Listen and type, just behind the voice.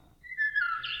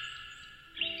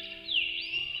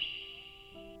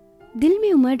दिल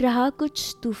में उमड़ रहा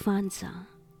कुछ तूफान सा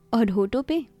और होठों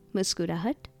पे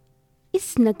मुस्कुराहट।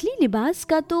 इस नकली लिबास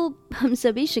का तो हम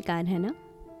सभी शिकार है ना।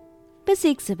 बस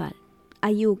एक सवाल,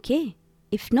 are you okay?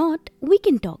 If not we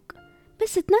can talk.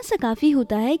 बस इतना सा काफ़ी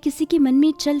होता है किसी के मन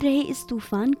में चल रहे इस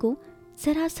तूफान को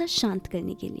ज़रा सा शांत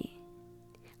करने के लिए।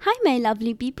 Hi my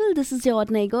lovely people, this is your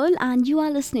ordinary girl and you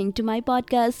are listening to my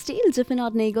podcast Tales of an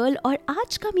Ordinary Girl। और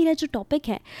आज का मेरा जो टॉपिक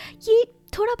है ये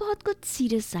थोड़ा बहुत कुछ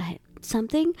सीरियस सा है,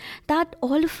 something that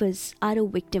all of us are a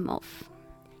victim of।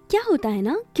 क्या होता है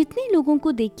ना, कितने लोगों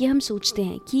को देख के हम सोचते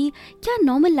हैं कि क्या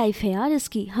नॉर्मल लाइफ है यार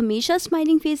इसकी, हमेशा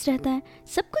स्माइलिंग फेस रहता है,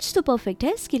 सब कुछ तो परफेक्ट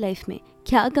है इसकी लाइफ में,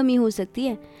 क्या कमी हो सकती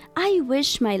है। I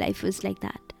wish my life is like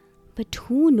that. But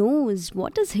who knows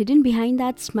what is hidden behind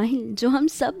that smile जो हम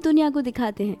सब दुनिया को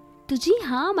दिखाते हैं। तो जी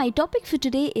हाँ, my topic for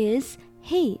today is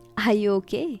hey are you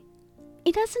okay.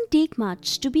 It doesn't take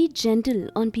much to be gentle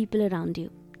on people around you,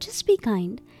 just be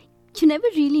kind. You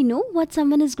never really know what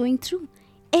someone is going through.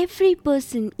 Every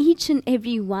person, each and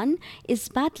every one is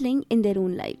battling in their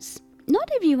own lives. Not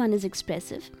everyone is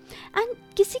expressive. And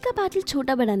किसी का battle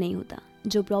छोटा बड़ा नहीं होता।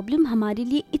 जो problem हमारे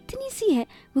लिए इतनी सी है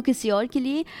वो किसी और के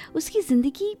लिए उसकी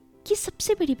ज़िंदगी की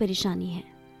सबसे बड़ी परेशानी है।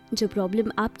 जो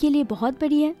प्रॉब्लम आपके लिए बहुत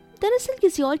बड़ी है दरअसल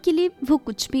किसी और के लिए वो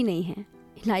कुछ भी नहीं है।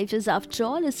 Life is after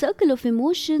all a circle of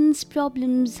emotions,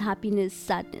 problems, happiness,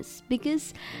 sadness.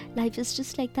 Because life is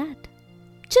just like that.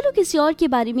 चलो किसी और के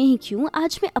बारे में ही क्यों,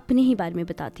 आज मैं अपने ही बारे में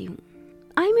बताती हूँ।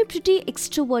 I M A pretty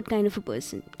extrovert kind of a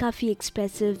person, काफ़ी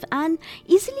expressive and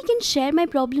easily can share my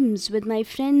problems with my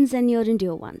friends and your and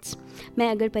dear ones. मैं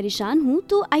अगर परेशान हूँ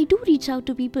तो I do reach out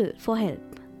to people for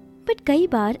help. But कई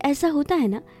बार ऐसा होता है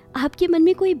ना, आपके मन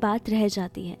में कोई बात रह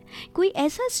जाती है, कोई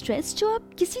ऐसा स्ट्रेस जो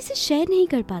आप किसी से शेयर नहीं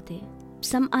कर पाते।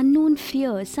 Some unknown fear,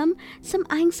 some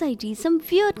anxiety, some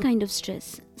weird kind of stress,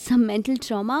 some mental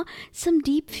trauma, some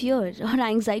deep fear और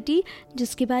anxiety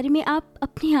जिसके बारे में आप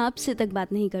अपने आप से तक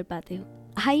बात नहीं कर पाते हो।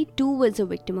 I too was a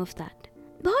victim of that।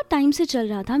 बहुत टाइम से चल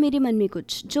रहा था मेरे मन में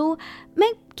कुछ जो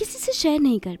मैं किसी से शेयर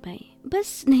नहीं कर पाई,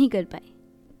 बस नहीं कर पाई।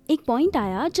 एक पॉइंट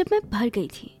आया जब मैं भर गई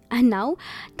थी and now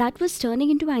that was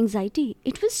turning into anxiety।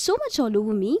 It was so much all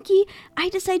over me कि I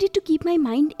decided to keep my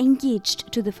mind engaged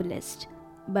to the fullest।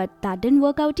 But that didn't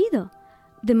work out either.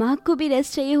 दिमाग को भी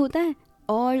रेस्ट चाहिए होता है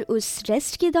और उस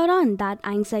rest के दौरान that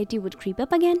anxiety would creep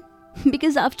up again.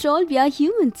 Because after all we are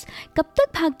humans, कब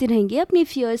तक भागते रहेंगे अपने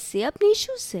फियर्स से, अपने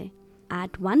इश्यूज से।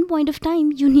 Eight one point of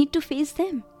time you need to face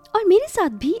them. और मेरे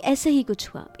साथ भी ऐसा ही कुछ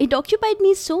हुआ। It occupied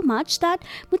me so much that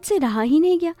मुझसे रहा ही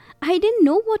नहीं गया। I didn't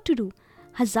know what to do.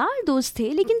 1000 दोस्त थे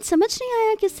लेकिन समझ नहीं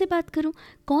आया किससे बात करूं,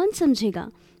 कौन समझेगा।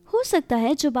 हो सकता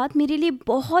है जो बात मेरे लिए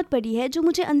बहुत बड़ी है, जो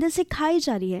मुझे अंदर से खाई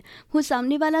जा रही है, वो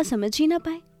सामने वाला समझ ही ना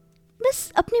पाए।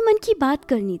 बस अपने मन की बात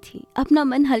करनी थी, अपना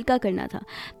मन हल्का करना था।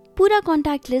 पूरा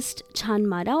कॉन्टैक्ट लिस्ट छान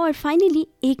मारा और फाइनली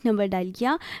एक नंबर डायल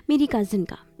किया मेरी कज़न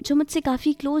का, जो मुझसे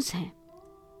काफ़ी क्लोज है।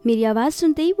 मेरी आवाज़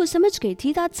सुनते ही वो समझ गई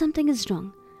थी that something is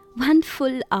wrong. 1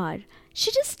 full hour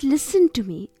she just listen to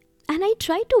me and I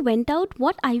try to went out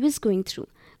what I was going through.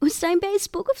 उस टाइम पे I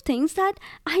spoke of things that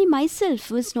I my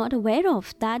self was not aware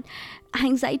of, that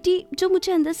anxiety जो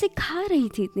मुझे अंदर से खा रही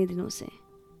थी इतने दिनों से।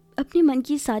 अपने मन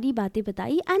की सारी बातें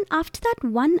बताई and after that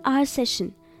 1 hour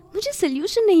session मुझे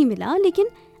सोल्यूशन नहीं मिला, लेकिन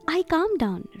आई calm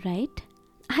down, right.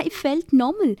 I felt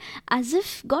normal, as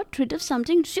if got rid of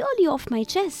something really off my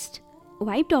chest,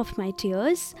 wiped off my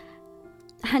tears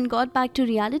and got back to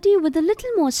reality with a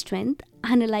little more strength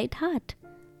and a light heart.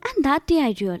 And that day I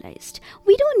realized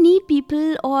we don't need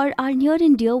people or our near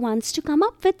and dear ones to come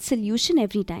up with solution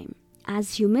every time.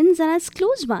 As humans and as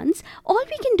close ones, all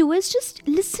we can do is just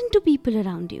listen to people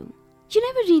around you. You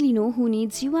never really know who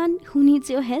needs you and who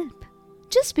needs your help.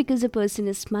 Just because a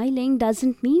person is smiling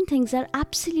doesn't mean things are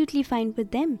absolutely fine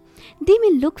with them. They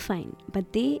may look fine,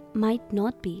 but they might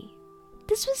not be.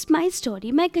 This was my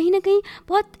story. मैं कहीं ना कहीं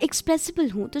बहुत expressible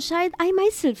हूँ, तो शायद आई my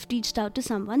self reached out to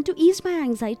someone to ease my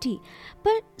anxiety.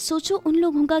 पर सोचो उन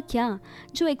लोगों का क्या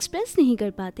जो एक्सप्रेस नहीं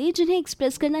कर पाते, जिन्हें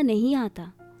एक्सप्रेस करना नहीं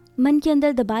आता, मन के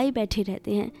अंदर दबाए बैठे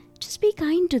रहते हैं। Just be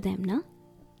kind to them ना।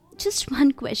 Just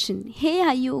one question, hey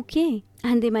are you okay,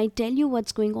 and they might tell you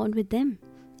what's going on with them.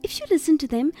 If you listen to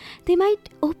them they might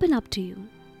open up to you.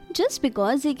 Just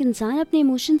because एक इंसान अपने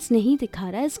emotions नहीं दिखा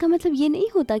रहा है इसका मतलब ये नहीं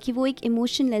होता कि वो एक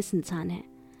इमोशनलेस इंसान है।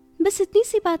 बस इतनी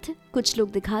सी बात है, कुछ लोग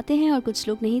दिखाते हैं और कुछ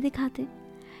लोग नहीं दिखाते।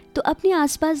 तो अपने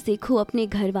आसपास देखो, अपने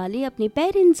घर वाले, अपने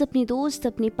पेरेंट्स, अपने दोस्त,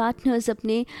 अपने पार्टनर्स,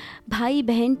 अपने भाई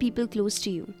बहन, people close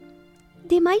to you,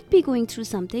 they might be going through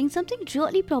something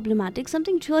really problematic,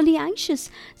 something really anxious,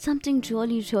 something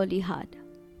really hard,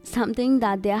 something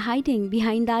that they are hiding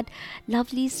behind that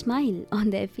lovely smile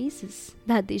on their faces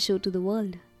that they show to the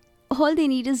world. All they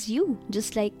need is you,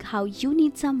 just like how you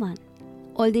need someone.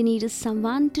 All they need is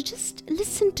someone to just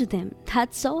listen to them.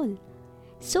 That's all.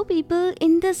 So people,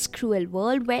 in this cruel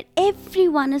world where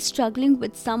everyone is struggling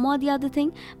with some or the other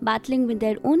thing, battling with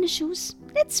their own issues,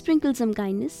 let's sprinkle some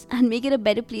kindness and make it a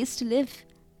better place to live.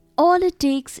 All it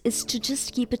takes is to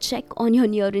just keep a check on your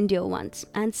near and dear ones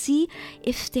and see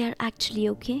if they are actually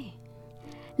okay.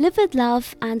 Live with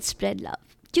love and spread love.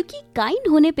 क्योंकि kind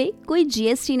होने पे कोई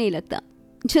GST नहीं लगता.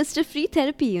 Just a free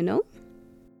therapy, you know.